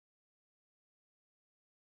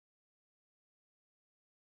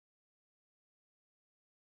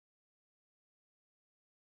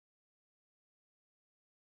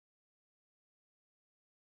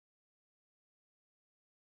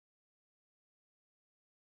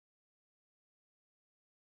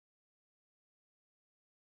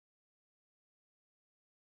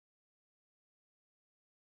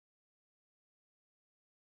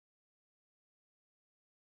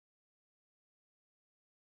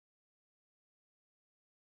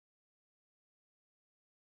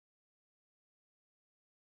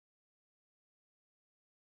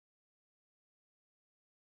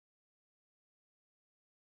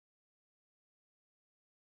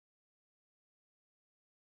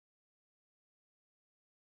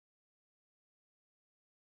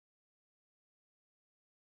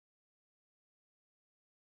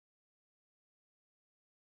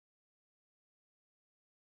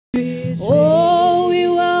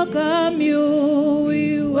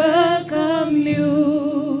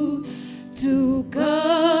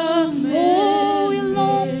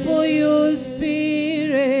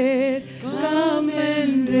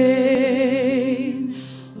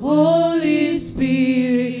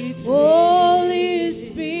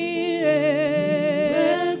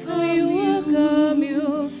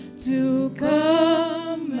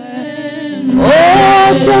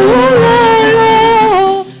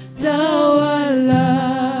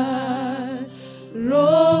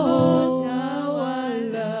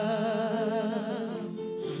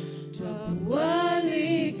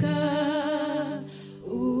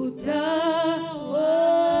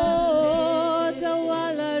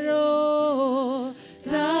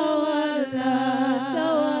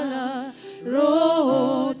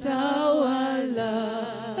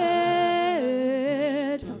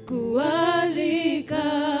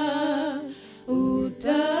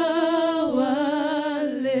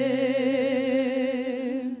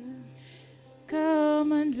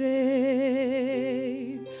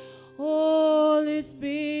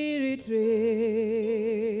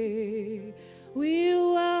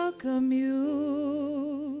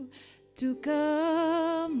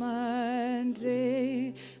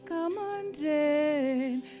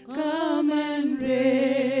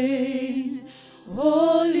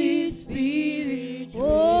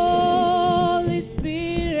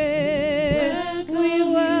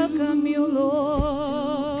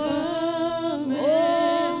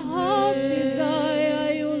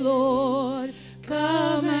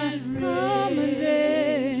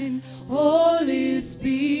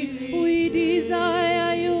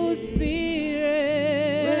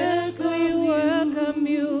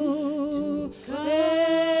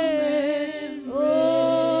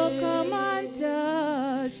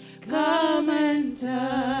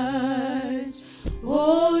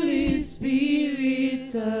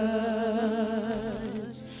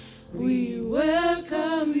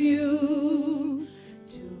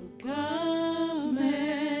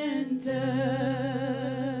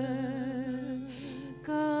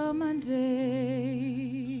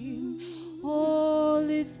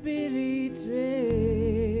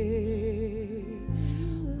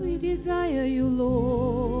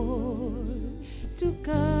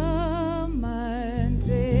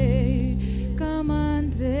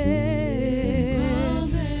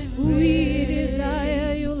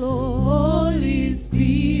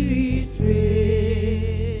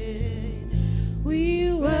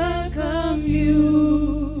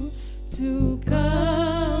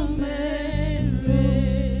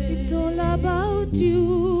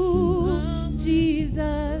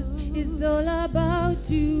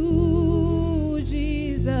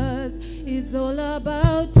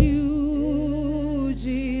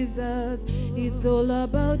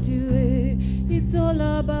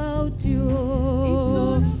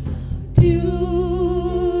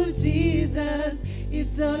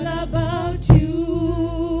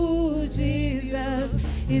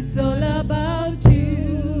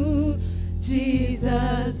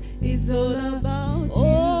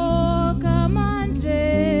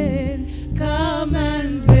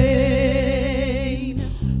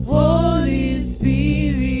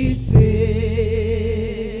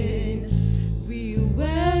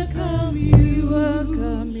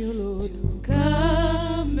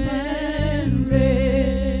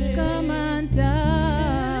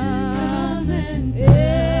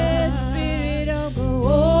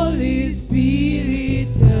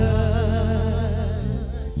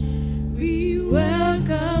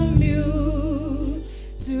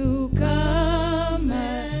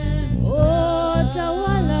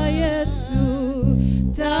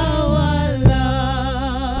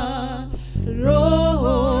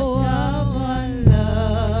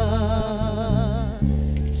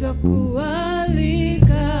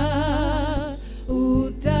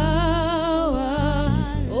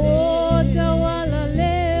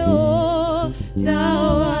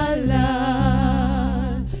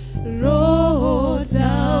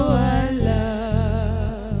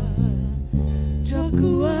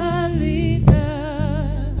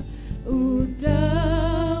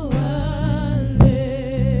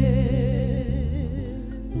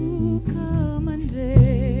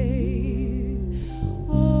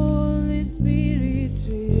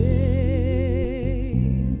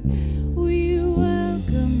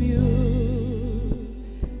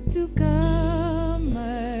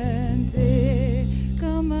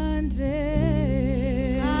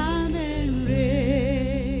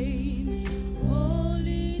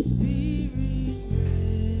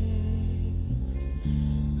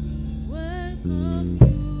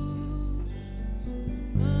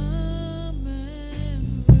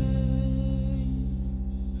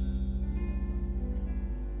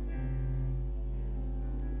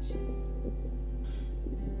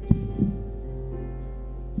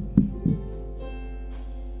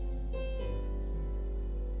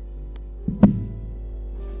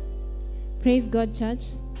Praise God, church.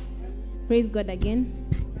 Praise God again.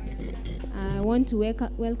 I want to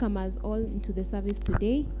welcome us all into the service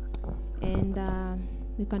today. And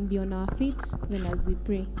We can be on our feet even as we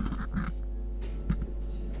pray.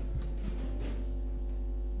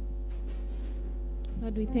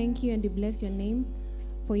 Lord, we thank you and we bless your name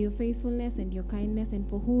for your faithfulness and your kindness and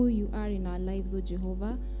for who you are in our lives, O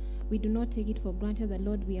Jehovah. We do not take it for granted that,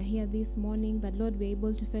 Lord, we are here this morning, that, Lord, we are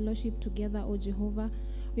able to fellowship together, O Jehovah.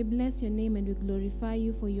 We bless your name and we glorify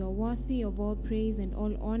you, for you are worthy of all praise and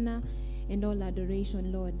all honor and all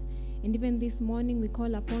adoration, Lord. And even this morning we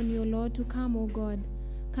call upon you, Lord, to come, O God.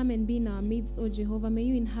 Come and be in our midst, O Jehovah. May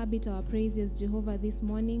you inhabit our praises, Jehovah, this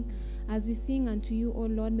morning. As we sing unto you, O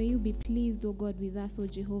Lord, may you be pleased, O God, with us, O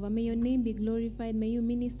Jehovah. May your name be glorified. May you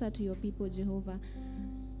minister to your people, Jehovah.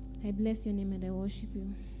 I bless your name and I worship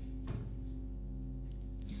you.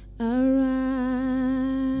 Arise,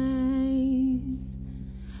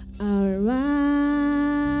 arise,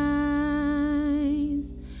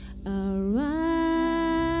 arise,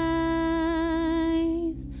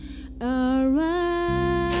 arise,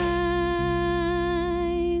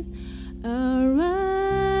 arise.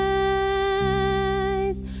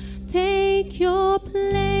 Take your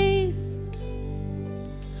place,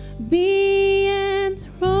 be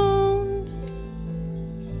enthroned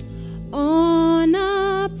on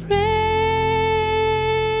our praise.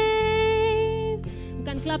 We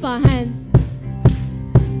can clap our hands.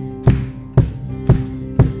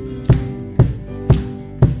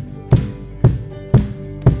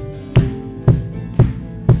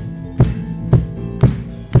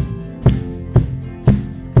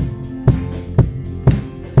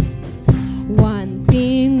 One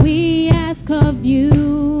thing we ask of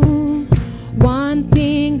you, one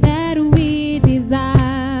thing that we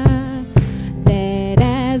desire, that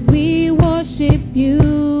as we worship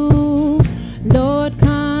you, Lord,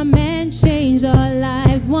 come and share.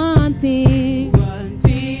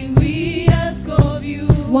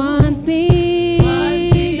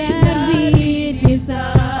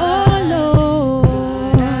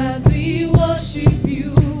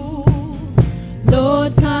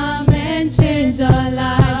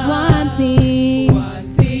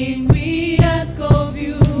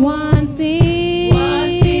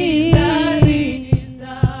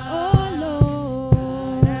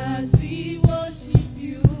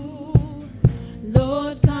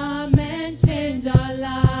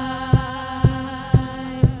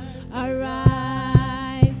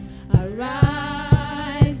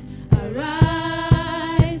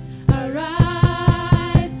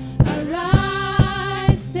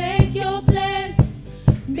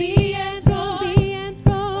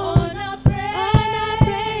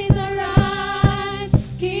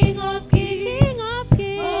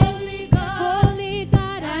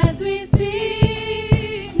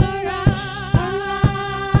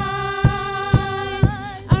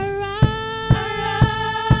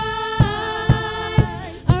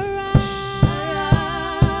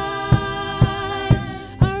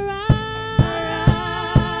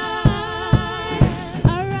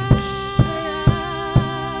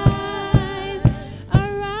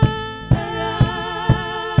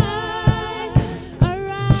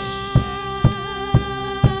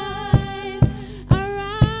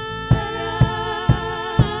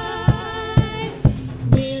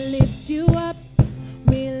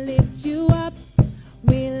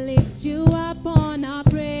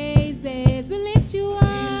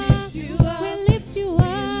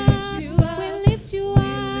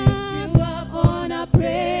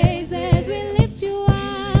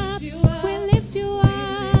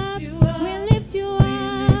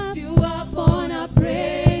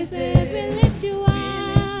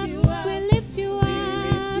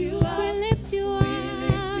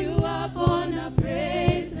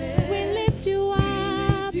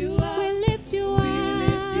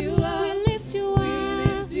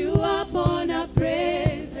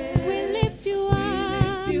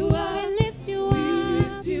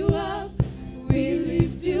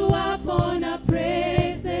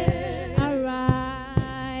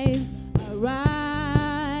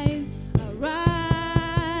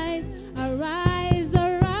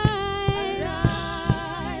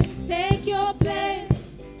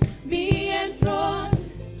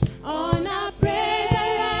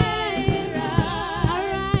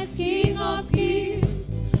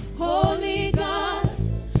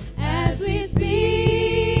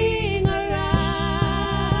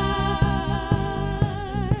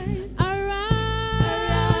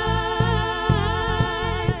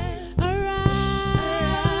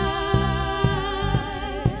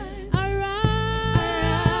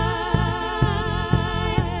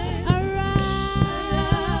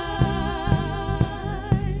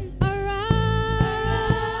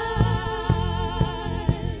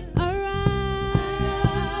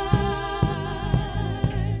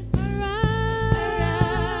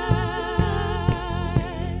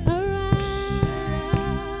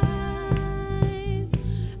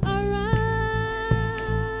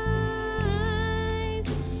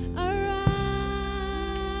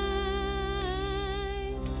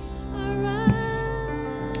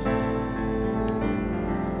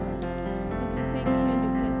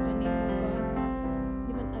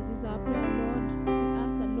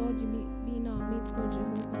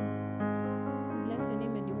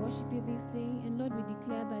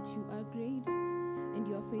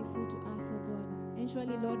 faithful to us, oh God. And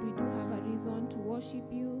surely, Lord, we do have a reason to worship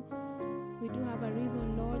you. We do have a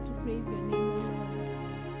reason, Lord, to praise your name, oh Lord.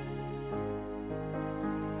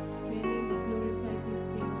 May your name be glorified this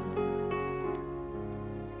day, oh Lord.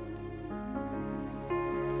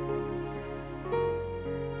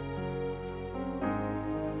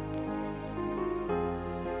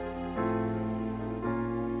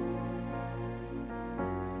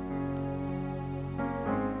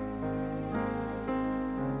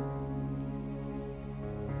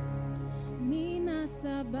 Nina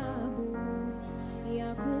sababu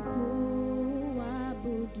ya kukuabudu.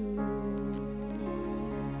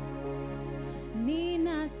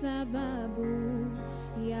 Nina sababu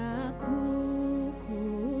ya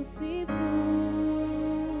kukusifu.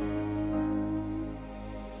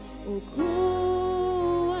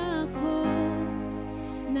 Ukuu wako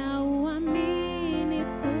na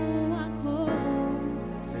uaminifu wako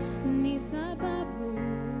ni sababu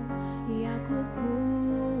ya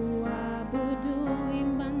kukuabudu.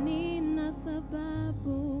 Imba nina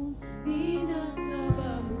sababu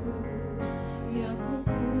ya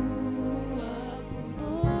kukuabudu.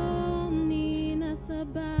 Oh, nina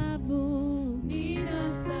sababu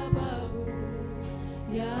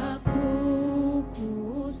ya kukusifu.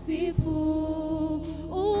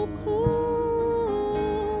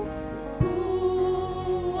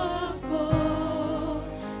 Ukuu wako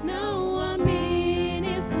na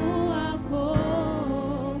uaminifu wako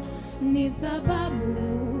ni sababu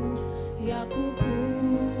ya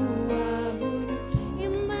kukuabudu.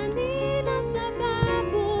 Imba nina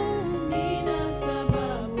sababu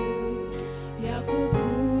ya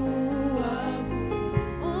kukuabudu.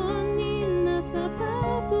 Oh, nina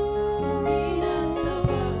sababu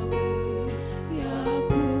ya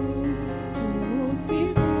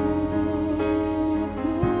kukusifu.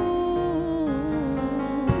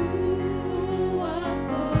 Ukuu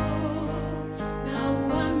wako na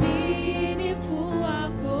uaminifu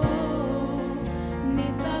wako ni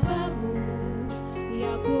sababu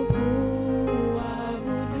ya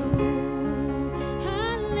kukuabudu.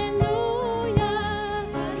 Haleluya,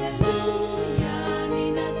 haleluya,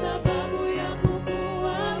 nina sababu ya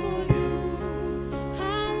kukuabudu.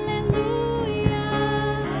 Haleluya,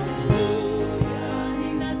 haleluya,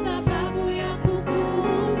 nina sababu ya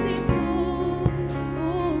kukusifu.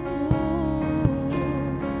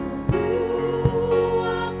 Ukuu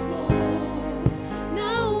wako na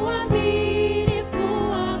uaminifu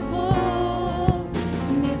wako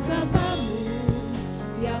ni sababu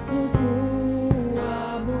ya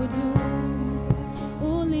kukuabudu.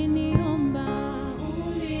 Uliniumba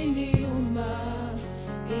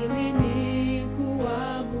ili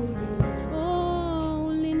nikuabudu. Oh,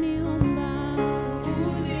 uliniumba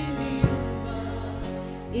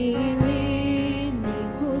ili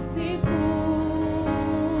nikusifu.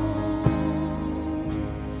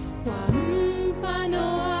 Kwa mfano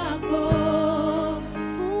wako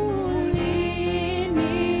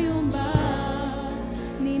uliniumba,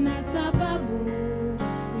 nina sababu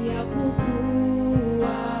ya kukuabudu.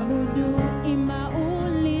 Imba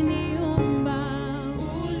uliniumba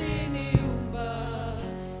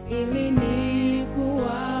ili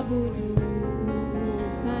nikuabudu.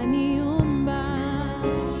 Kaniumba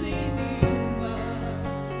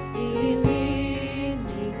ili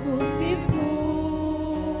nikusifu.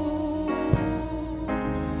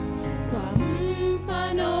 Kwa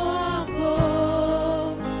mfano wako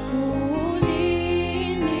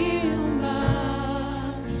uliniumba,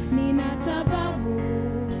 nina sababu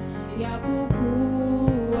ya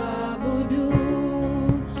kukuabudu.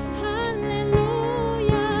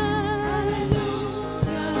 Haleluya,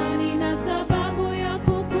 haleluya, nina sababu ya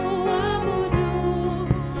kukuabudu.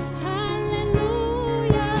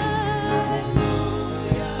 Haleluya,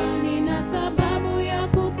 haleluya, nina sababu ya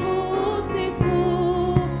kukusifu.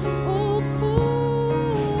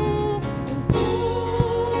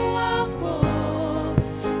 Ukuu wako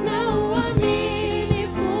na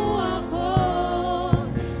uaminifu wako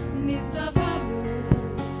ni sababu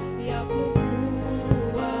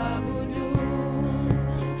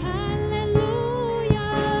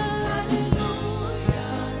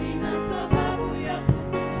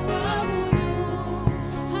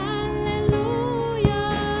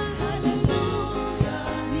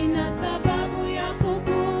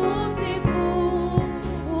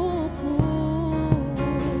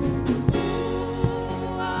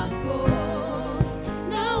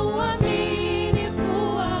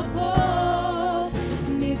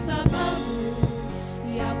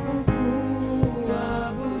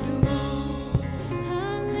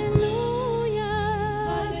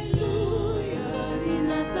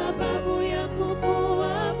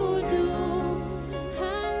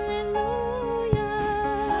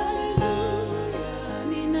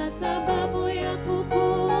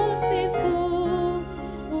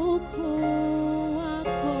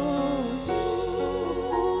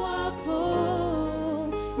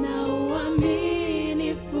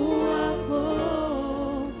uaminifu wako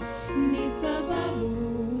ni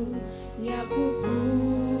sababu ya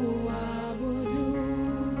kukuabudu.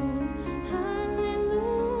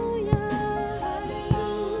 Haleluya,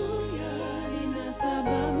 haleluya, nina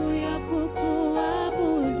sababu ya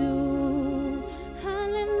kukuabudu.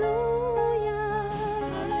 Haleluya,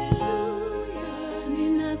 haleluya,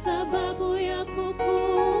 nina sababu ya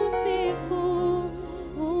kukusifu.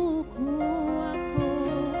 Ukuu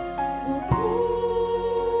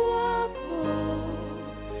wako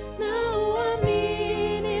na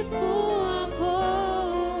uaminifu wako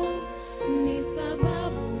ni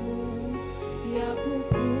sababu ya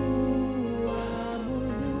kukuabudu.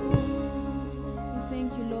 We thank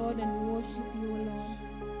you, Lord, and we worship you, Lord.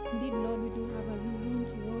 Indeed, Lord, we do have a reason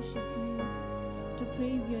to worship you, to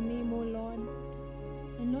praise your name, O Lord.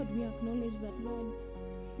 And Lord, we acknowledge that, Lord,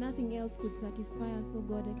 nothing else could satisfy us, O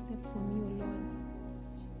God, except from you, O Lord.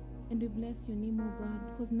 And we bless your name, O God,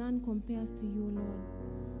 because none compares to you, O Lord.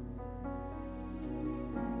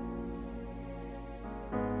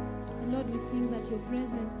 And Lord, we sing that your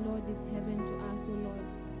presence, Lord, is heaven to us, O Lord.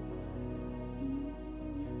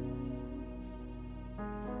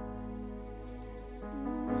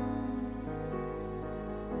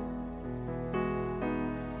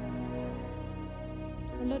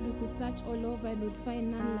 And Lord, we could search all over and would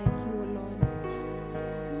find none like you, O Lord.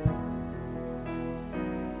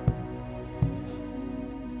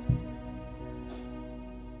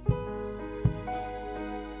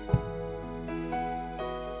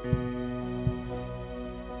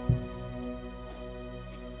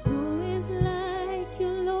 Who is like you,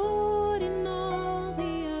 Lord, in all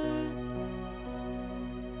the earth?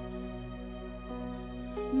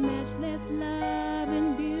 Matchless love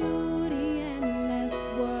and beauty, endless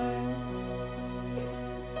worth.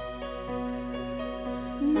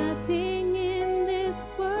 Nothing in this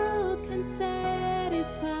world can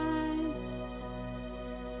satisfy.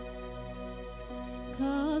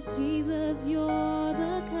 'Cause Jesus, you're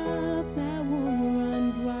the cup that won't run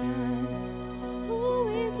dry. Who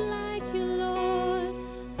is like you, Lord?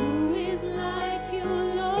 Who is like you,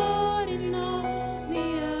 Lord, in all the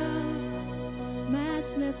earth?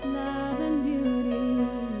 Matchless love and beauty.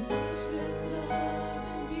 Matchless love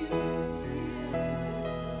and beauty.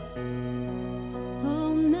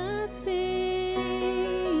 Oh, nothing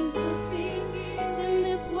in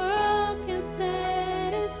this world can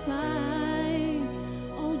satisfy.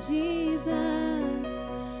 Oh, Jesus,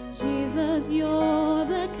 Jesus, you're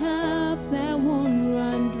the cup that won't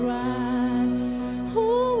run dry.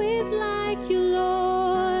 Who is like you,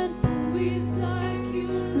 Lord? Who is like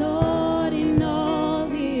you, Lord, in all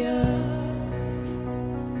the earth?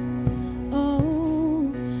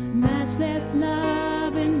 Oh, matchless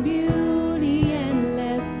love and beauty,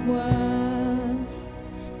 endless worth.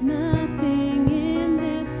 Nothing in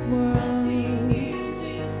this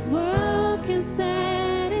world can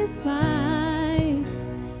satisfy.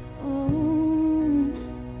 Oh,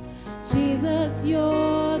 Jesus,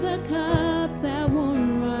 you're the cup that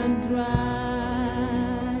won't run dry.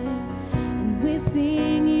 And we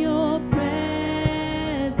sing your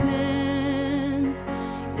presence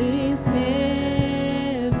is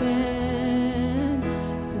heaven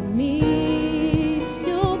to me.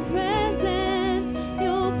 Your presence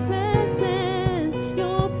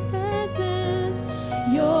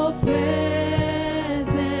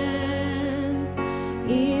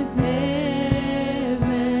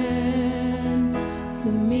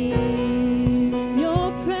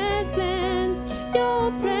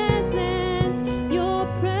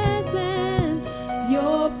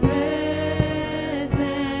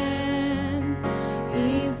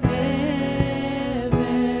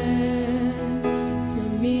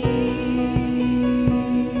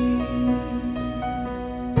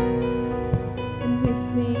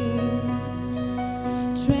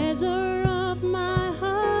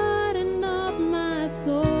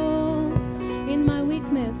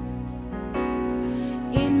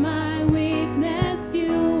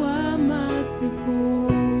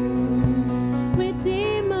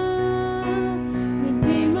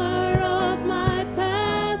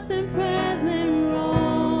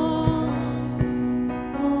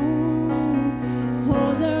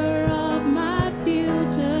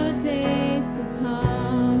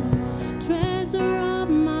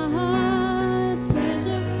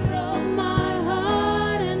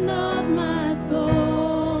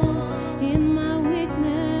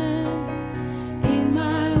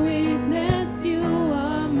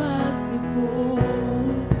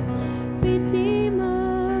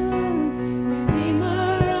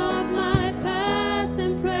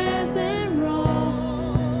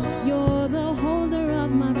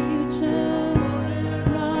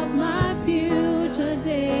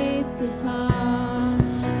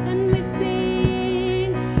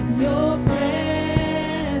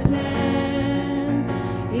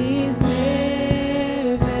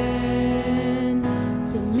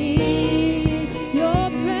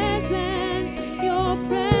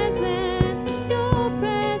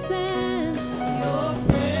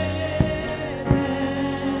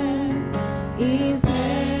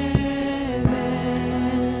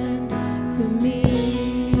to me.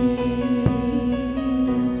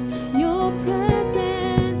 Your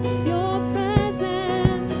presence, your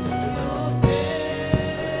presence, your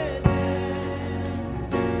presence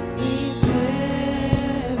is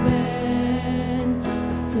heaven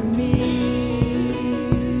to me.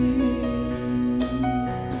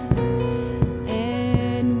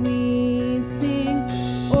 And we sing,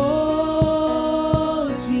 oh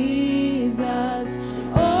Jesus,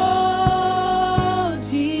 oh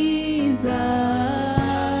Jesus,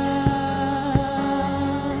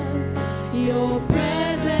 your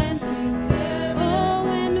presence is there. Oh,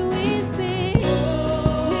 when we sing,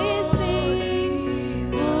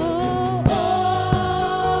 oh,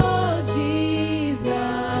 oh Jesus,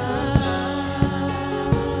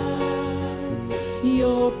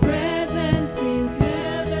 your presence is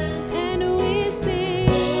heaven, and we sing,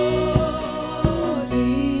 oh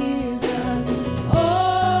Jesus,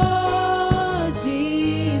 oh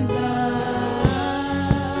Jesus,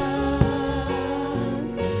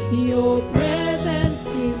 your presence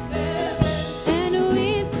is heaven, and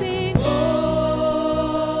we sing,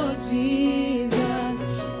 oh Jesus,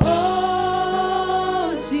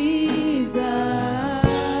 oh Jesus,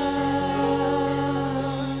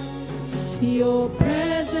 your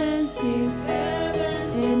presence is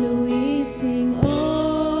heaven, and we sing,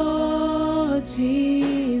 oh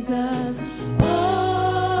Jesus,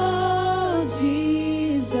 oh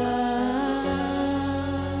Jesus,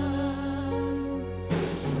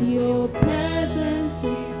 your presence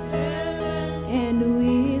is heaven, and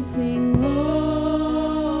we sing,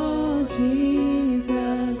 oh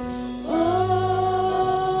Jesus,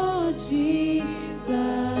 oh Jesus,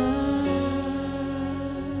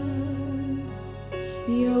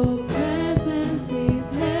 your presence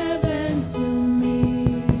is heaven to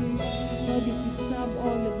me. Lord, you deserve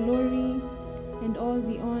all the glory and all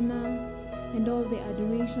the honor and all the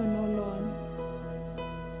adoration, oh Lord.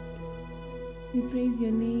 We praise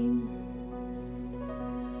your name.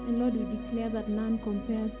 And Lord, we declare that none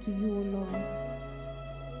compares to you, O Lord.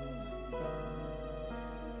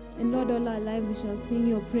 And Lord, all our lives we shall sing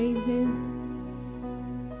your praises.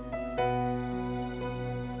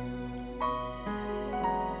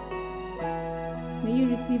 May you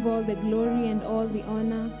receive all the glory and all the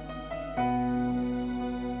honor.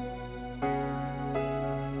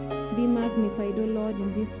 Be magnified, O Lord,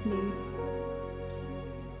 in this place.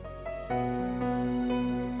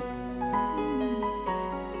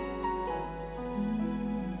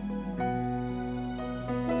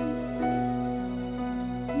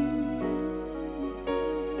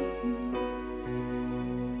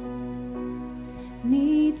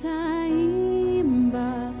 Nitaimba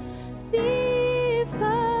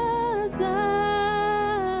sifa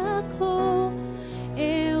zako,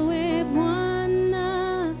 ewe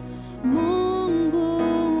Bwana Mungu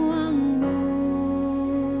wangu,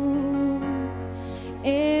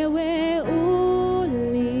 ewe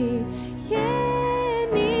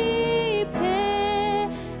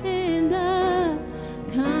uliyenipenda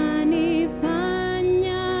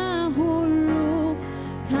kanifanya huru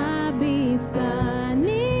kabisa.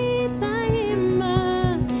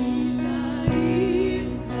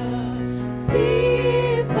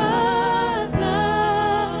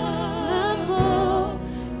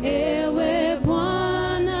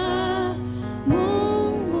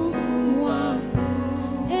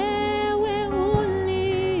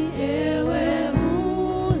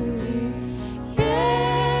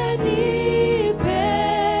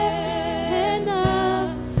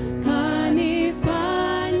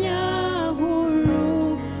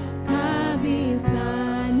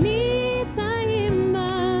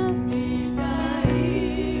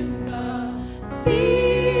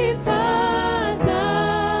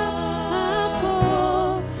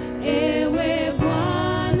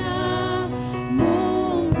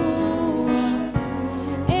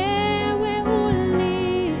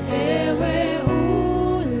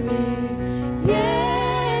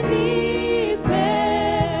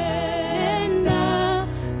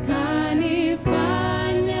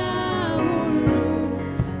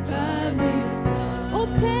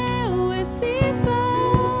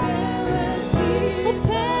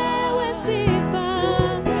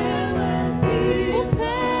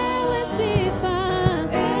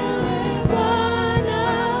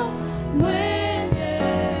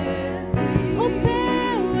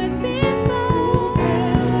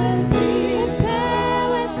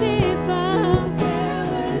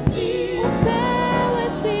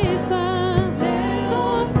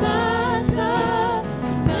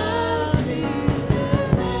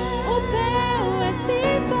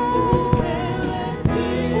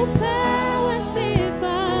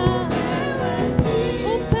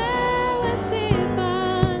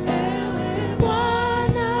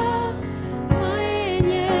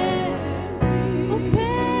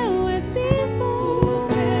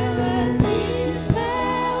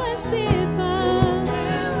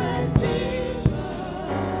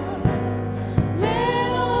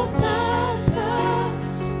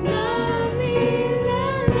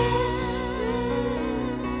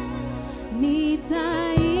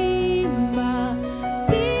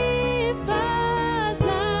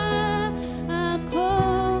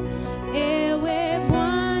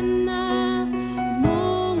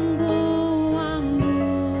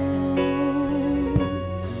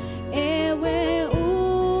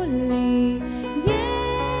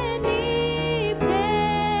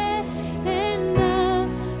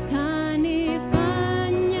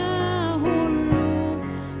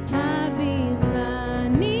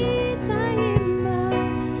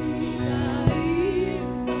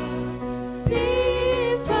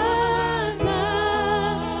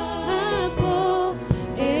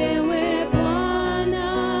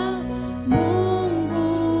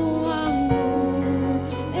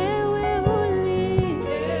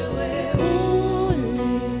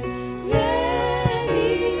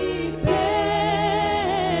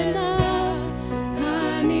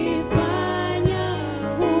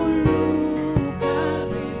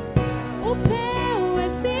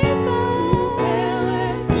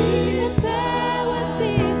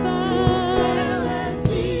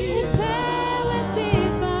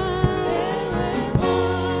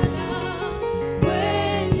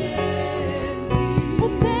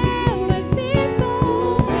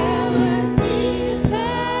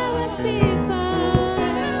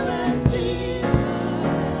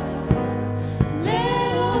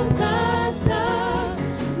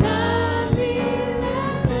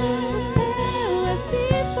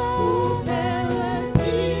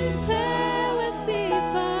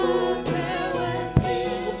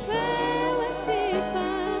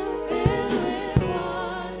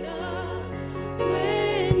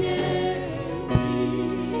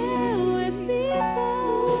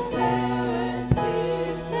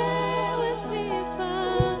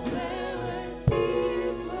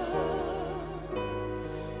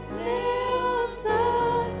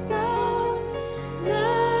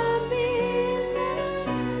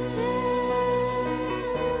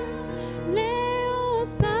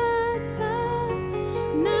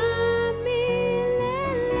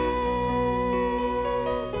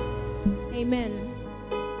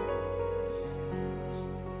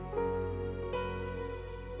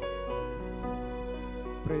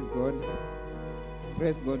 Praise God.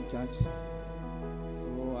 Praise God, church.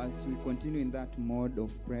 So as we continue in that mode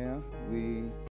of prayer, we